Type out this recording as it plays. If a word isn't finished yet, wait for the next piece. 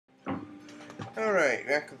Alright,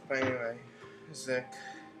 back with my new Zek.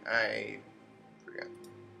 I forgot.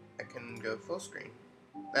 I can go full screen.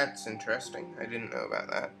 That's interesting. I didn't know about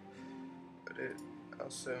that. But it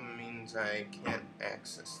also means I can't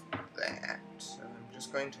access that. So I'm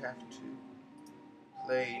just going to have to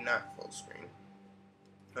play not full screen.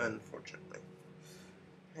 Unfortunately.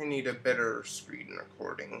 I need a better screen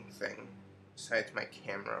recording thing. Besides my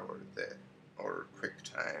camera or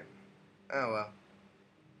QuickTime. Oh well.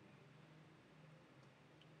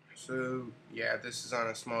 So, yeah, this is on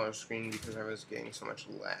a smaller screen because I was getting so much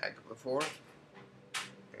lag before.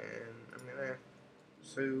 And I'm gonna...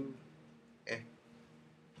 So,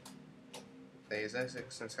 play as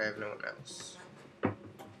Isaac since I have no one else.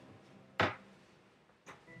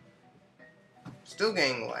 Still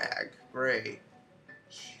getting lag. Great.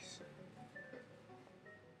 Jeez.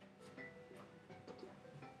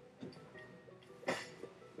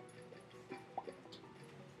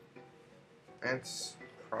 That's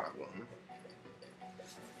a problem.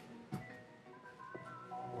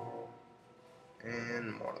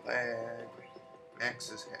 And more lag.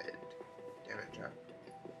 Max's head. Damage up.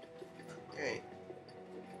 Okay.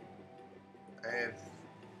 I have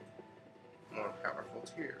more powerful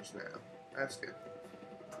tears now. That's good.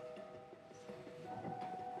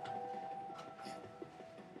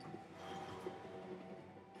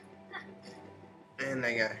 And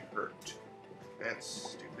I got hurt. That's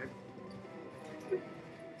stupid.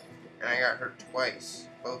 And I got hurt twice,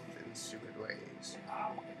 both in stupid ways.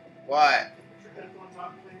 What?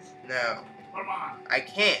 No. I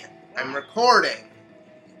can't. I'm recording.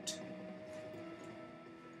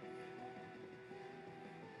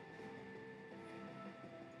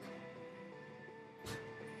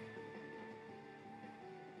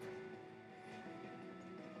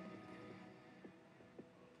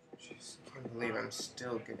 Jeez, can't believe I'm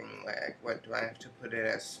still getting lag. What, do I have to put it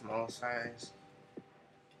as small size?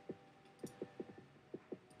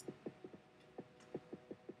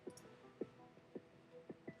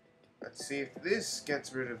 Let's see if this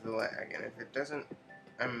gets rid of the lag, and if it doesn't,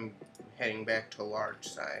 I'm heading back to large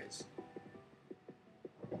size.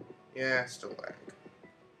 Yeah, still lag.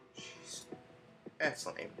 Jeez. That's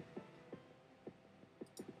lame.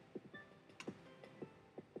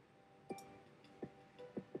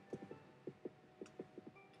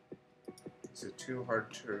 Is it too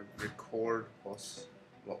hard to record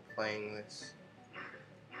while playing this?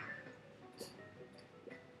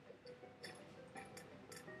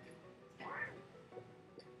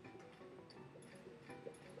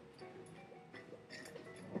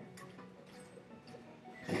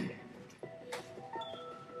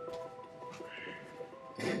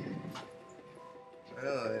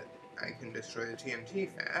 Well, I can destroy the TNT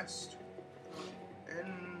fast.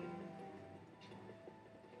 And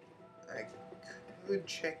I could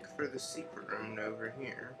check for the secret room over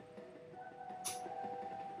here.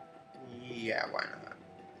 Yeah, why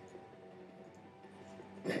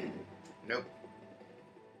not? Nope.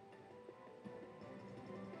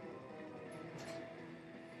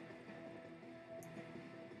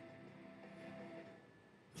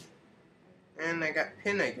 And I got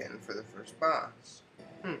Pin again for the first boss.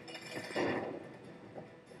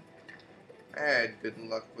 I had good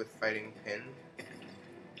luck with fighting Pin.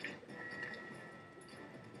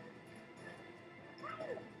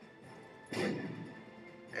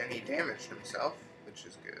 And he damaged himself, which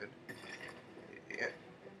is good. Idiot.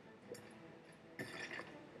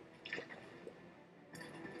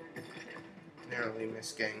 Narrowly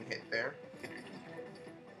missed getting hit there.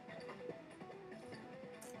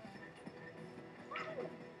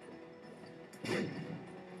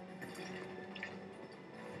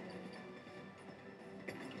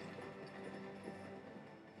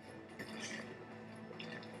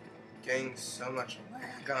 Getting so much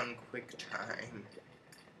lag on QuickTime.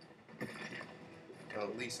 Well,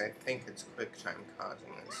 at least I think it's QuickTime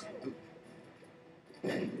causing this. Oop.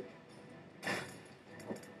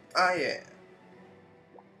 Ah, yeah.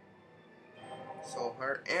 Soul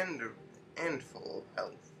Heart and full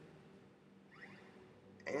health.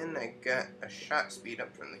 And I got a shot speed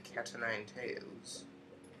up from the Cat o' Nine Tails.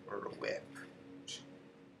 Or a whip.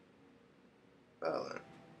 Well,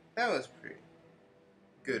 that was pretty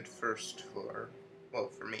good first floor. Well,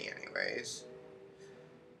 for me anyways.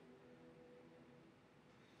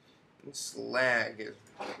 This lag is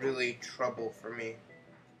really trouble for me.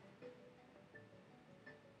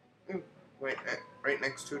 Ooh, wait, right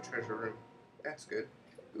next to a treasure room. That's good.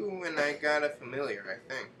 Ooh, and I got a familiar,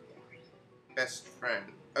 I think. Best friend.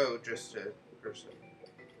 Oh, just a person.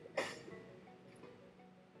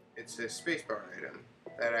 It's a spacebar item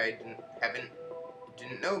that I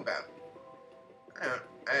didn't know about. I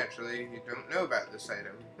don't I actually don't know about this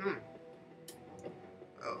item.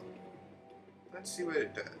 Oh. Let's see what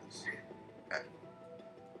it does.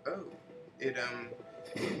 Oh. It,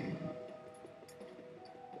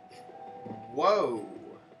 Whoa!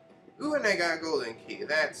 Ooh, and I got a golden key.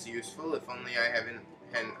 That's useful, if only I hadn't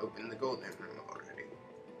opened the golden room already.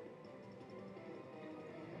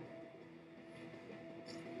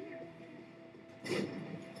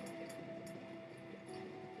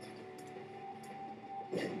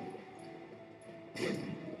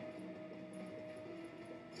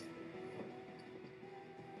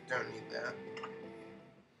 Don't need that.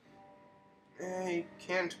 I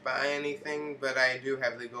can't buy anything, but I do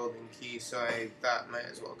have the golden key, so I thought might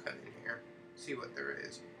as well come in here. See what there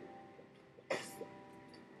is.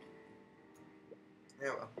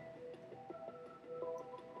 Yeah, well.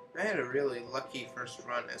 I had a really lucky first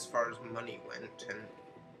run as far as money went, and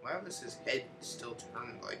wow, his head still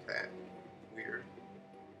turned like that. Weird.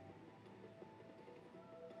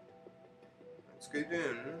 Let's go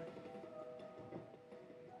down.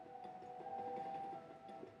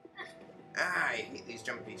 Ah, I hate these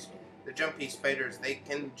jumpies. The jumpy spiders, they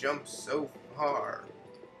can jump so far.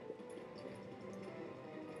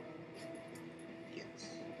 Yes.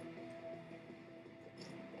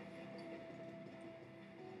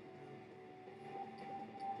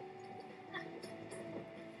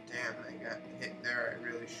 Damn, I got hit there. I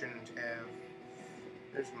really shouldn't have.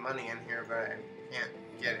 There's money in here, but I can't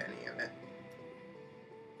get any of it.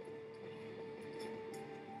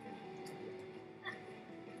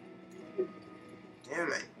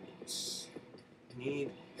 Damn it.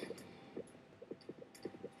 Need.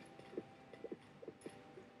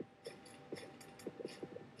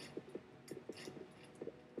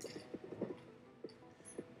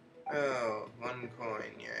 Oh, 1 coin,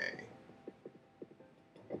 yay.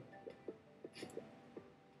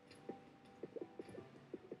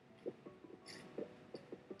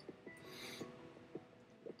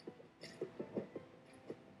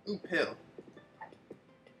 Ooh, pill.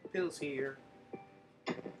 Pill's here.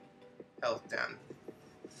 Health down.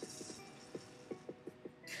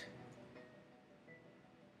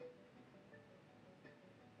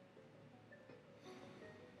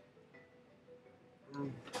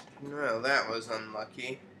 Well, that was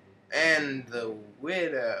unlucky. And the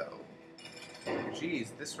widow. Jeez,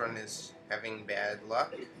 this run is having bad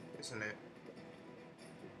luck, isn't it?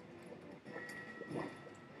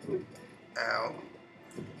 Ow.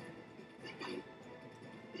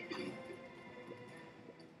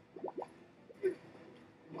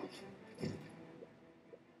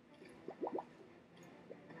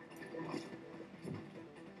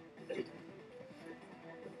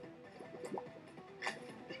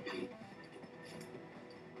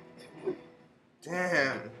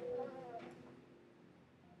 Damn.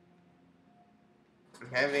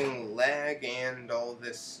 I'm having lag and all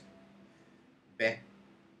this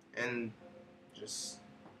and just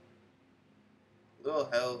little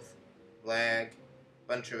health, lag,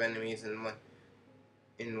 bunch of enemies in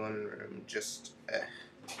one room. Just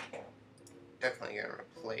definitely gonna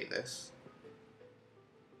replay this.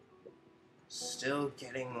 Still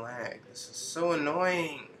getting lag. This is so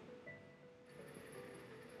annoying.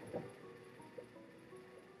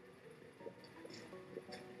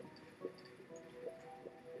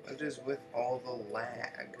 What is with all the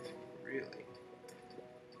lag? Really?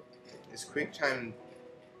 Is QuickTime...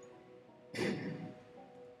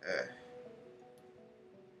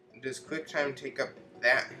 does QuickTime take up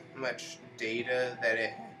that much data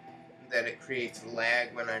that it creates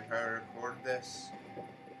lag when I try to record this?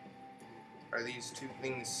 Are these two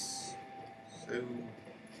things so...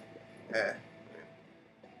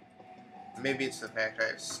 maybe it's the fact I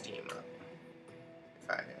have Steam up. If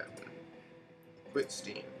I have... Quit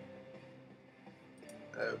Steam.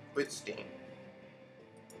 Quit Steam.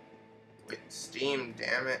 Quit Steam,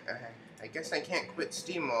 damn it. I guess I can't quit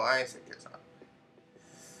Steam while Isaac is up.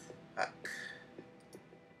 Fuck.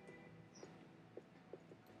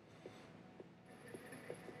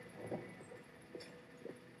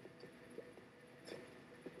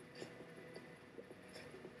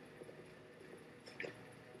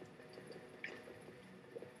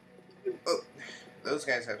 Oh, those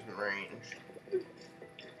guys have some range.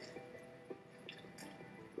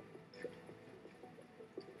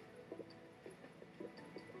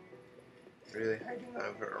 Really hiding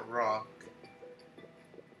over a rock.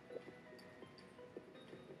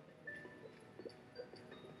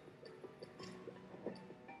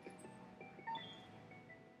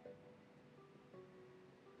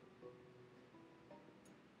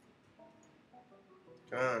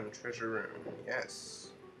 Come on, treasure room. Yes.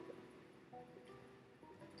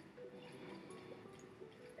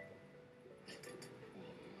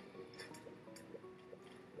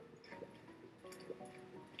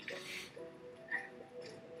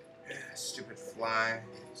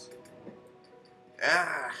 flies.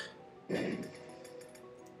 Ah!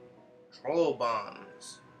 Troll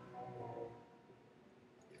bombs.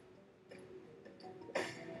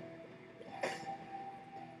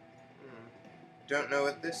 Don't know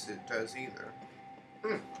what this does either.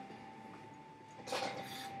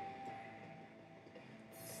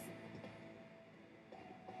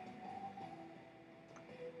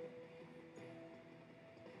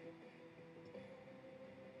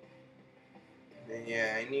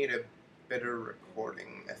 Yeah, I need a better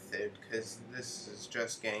recording method, because this is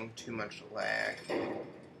just getting too much lag.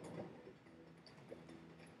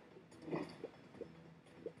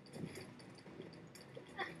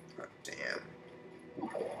 Oh, damn.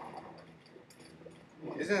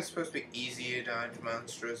 Isn't it supposed to be easy to dodge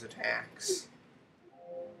Monstro's attacks?